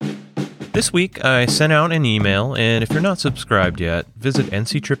This week, I sent out an email, and if you're not subscribed yet, visit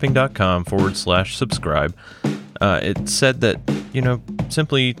nctripping.com/subscribe. It said that,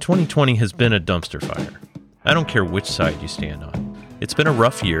 simply 2020 has been a dumpster fire. I don't care which side you stand on. It's been a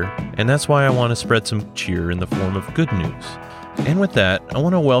rough year, and that's why I want to spread some cheer in the form of good news. And with that, I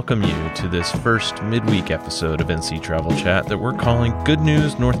want to welcome you to this first midweek episode of NC Travel Chat that we're calling Good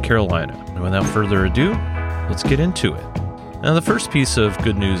News North Carolina. And without further ado, let's get into it. Now, the first piece of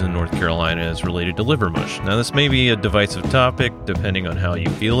good news in North Carolina is related to liver mush. Now, this may be a divisive topic, depending on how you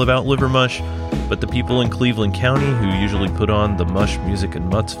feel about liver mush, but the people in Cleveland County who usually put on the Mush Music and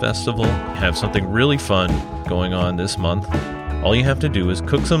Mutts Festival have something really fun going on this month. All you have to do is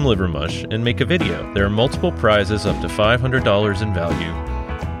cook some liver mush and make a video. There are multiple prizes up to $500 in value,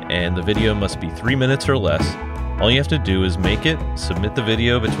 and the video must be 3 minutes or less. All you have to do is make it, submit the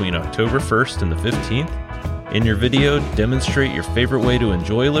video between October 1st and the 15th. In your video, demonstrate your favorite way to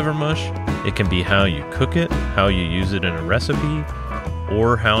enjoy liver mush. It can be how you cook it, how you use it in a recipe,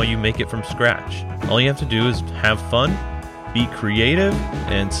 or how you make it from scratch. All you have to do is have fun, be creative,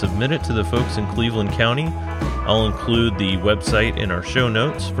 and submit it to the folks in Cleveland County. I'll include the website in our show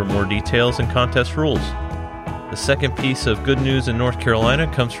notes for more details and contest rules. The second piece of good news in North Carolina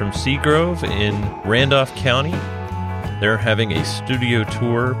comes from Seagrove in Randolph County. They're having a studio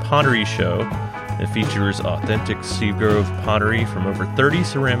tour pottery show that features authentic Seagrove pottery from over 30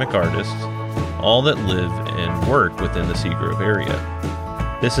 ceramic artists, all that live and work within the Seagrove area.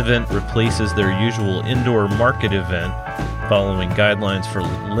 This event replaces their usual indoor market event, following guidelines for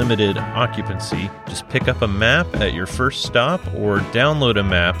limited occupancy. Just pick up a map at your first stop or download a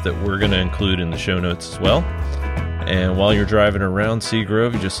map that we're going to include in the show notes as well. And while you're driving around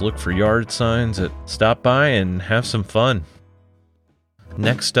Seagrove, you just look for yard signs that stop by and have some fun.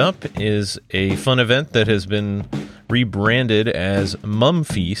 Next up is a fun event that has been rebranded as Mum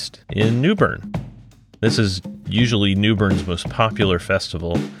Feast in New Bern. This is usually New Bern's most popular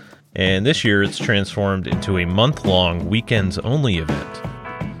festival, and this year it's transformed into a month-long weekends-only event.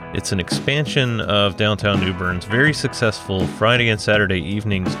 It's an expansion of downtown New Bern's very successful Friday and Saturday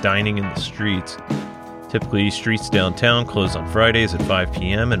evenings dining in the streets. Typically, streets downtown close on Fridays at 5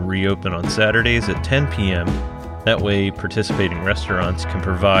 p.m. and reopen on Saturdays at 10 p.m. That way, participating restaurants can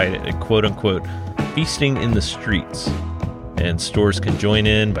provide a quote-unquote feasting in the streets, and stores can join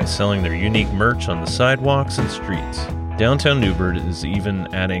in by selling their unique merch on the sidewalks and streets. Downtown New Bern is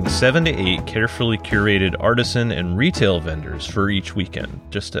even adding 7 to 8 carefully curated artisan and retail vendors for each weekend,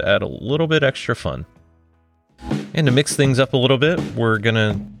 just to add a little bit extra fun. And to mix things up a little bit, we're going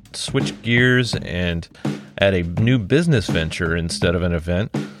to switch gears and add a new business venture instead of an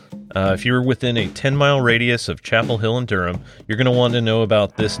event. If you're within a 10-mile radius of Chapel Hill and Durham, you're going to want to know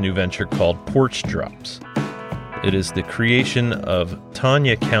about this new venture called Porch Drops. It is the creation of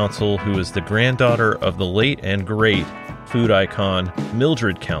Tanya Council, who is the granddaughter of the late and great food icon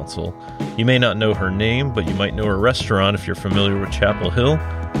Mildred Council. You may not know her name, but you might know her restaurant if you're familiar with Chapel Hill.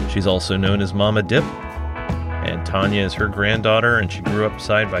 She's also known as Mama Dip. And Tanya is her granddaughter, and she grew up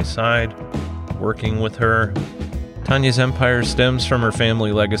side by side, working with her. Tanya's empire stems from her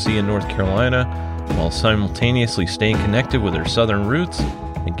family legacy in North Carolina, while simultaneously staying connected with her southern roots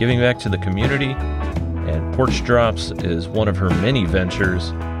and giving back to the community. And Porch Drops is one of her many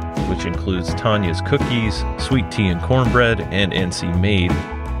ventures, which includes Tanya's Cookies, Sweet Tea and Cornbread, and NC Made.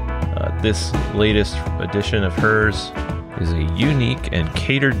 This latest edition of hers is a unique and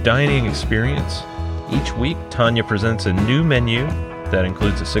catered dining experience. Each week, Tanya presents a new menu that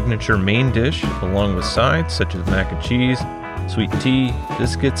includes a signature main dish, along with sides such as mac and cheese, sweet tea,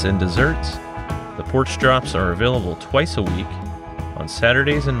 biscuits, and desserts. The Porch Drops are available twice a week, on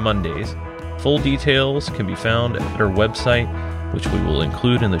Saturdays and Mondays. Full details can be found at our website, which we will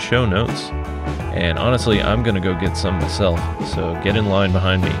include in the show notes. And honestly, I'm going to go get some myself, so get in line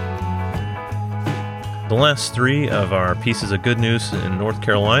behind me. The last three of our pieces of good news in North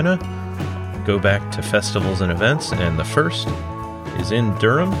Carolina go back to festivals and events, and the first is in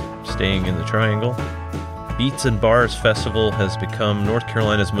Durham, staying in the Triangle. Beats and Bars Festival has become North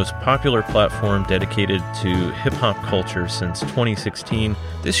Carolina's most popular platform dedicated to hip-hop culture since 2016.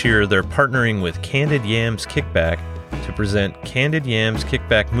 This year, they're partnering with Candid Yams Kickback to present Candid Yams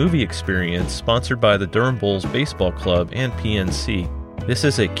Kickback Movie Experience, sponsored by the Durham Bulls Baseball Club and PNC. This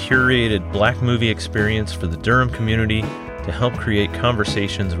is a curated Black movie experience for the Durham community to help create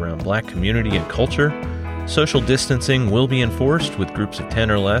conversations around Black community and culture. Social distancing will be enforced with groups of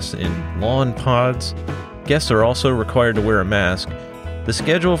 10 or less in lawn pods. Guests are also required to wear a mask. The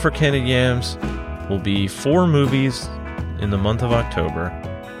schedule for Candid Yams will be 4 movies in the month of October.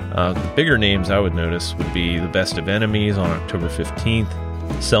 The bigger names I would notice would be The Best of Enemies on October 15th,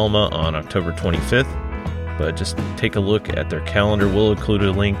 Selma on October 25th, but just take a look at their calendar. We'll include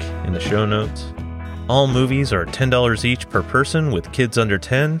a link in the show notes. All movies are $10 each per person, with kids under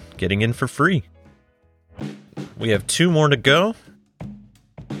 10 getting in for free. We have 2 more to go.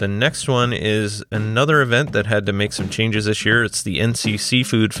 The next one is another event that had to make some changes this year. It's the NC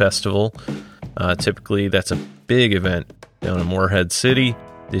Seafood Festival. Typically, that's a big event down in Morehead City.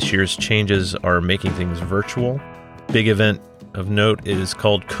 This year's changes are making things virtual. Big event of note is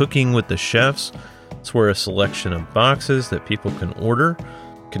called Cooking with the Chefs. It's where a selection of boxes that people can order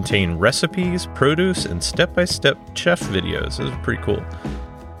contain recipes, produce, and step-by-step chef videos. This is pretty cool.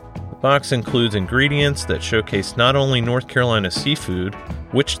 The box includes ingredients that showcase not only North Carolina seafood,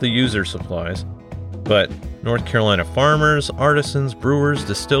 which the user supplies, but North Carolina farmers, artisans, brewers,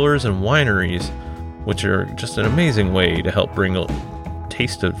 distillers, and wineries, which are just an amazing way to help bring a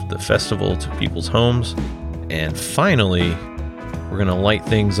taste of the festival to people's homes. And finally, we're going to light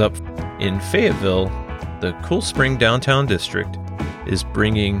things up in Fayetteville. The Cool Spring Downtown District is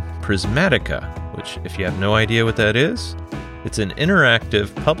bringing Prismatica, which, if you have no idea what that is, it's an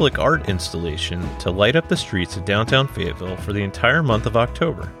interactive public art installation to light up the streets of downtown Fayetteville for the entire month of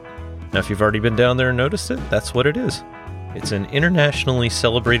October. Now, if you've already been down there and noticed it, that's what it is. It's an internationally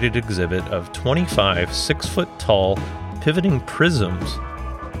celebrated exhibit of 25 6-foot-tall pivoting prisms,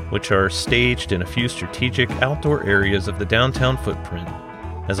 which are staged in a few strategic outdoor areas of the downtown footprint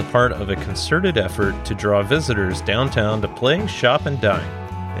as a part of a concerted effort to draw visitors downtown to play, shop, and dine.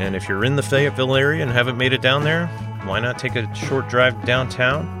 And if you're in the Fayetteville area and haven't made it down there, why not take a short drive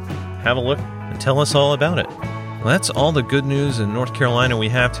downtown, have a look, and tell us all about it? Well, that's all the good news in North Carolina we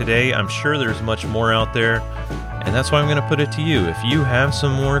have today. I'm sure there's much more out there, and that's why I'm going to put it to you. If you have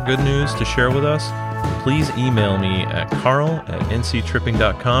some more good news to share with us, please email me at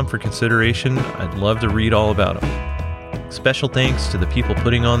carl@nctripping.com for consideration. I'd love to read all about them. Special thanks to the people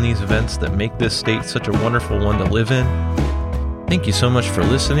putting on these events that make this state such a wonderful one to live in. Thank you so much for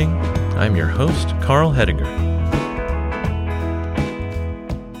listening. I'm your host, Carl Hediger.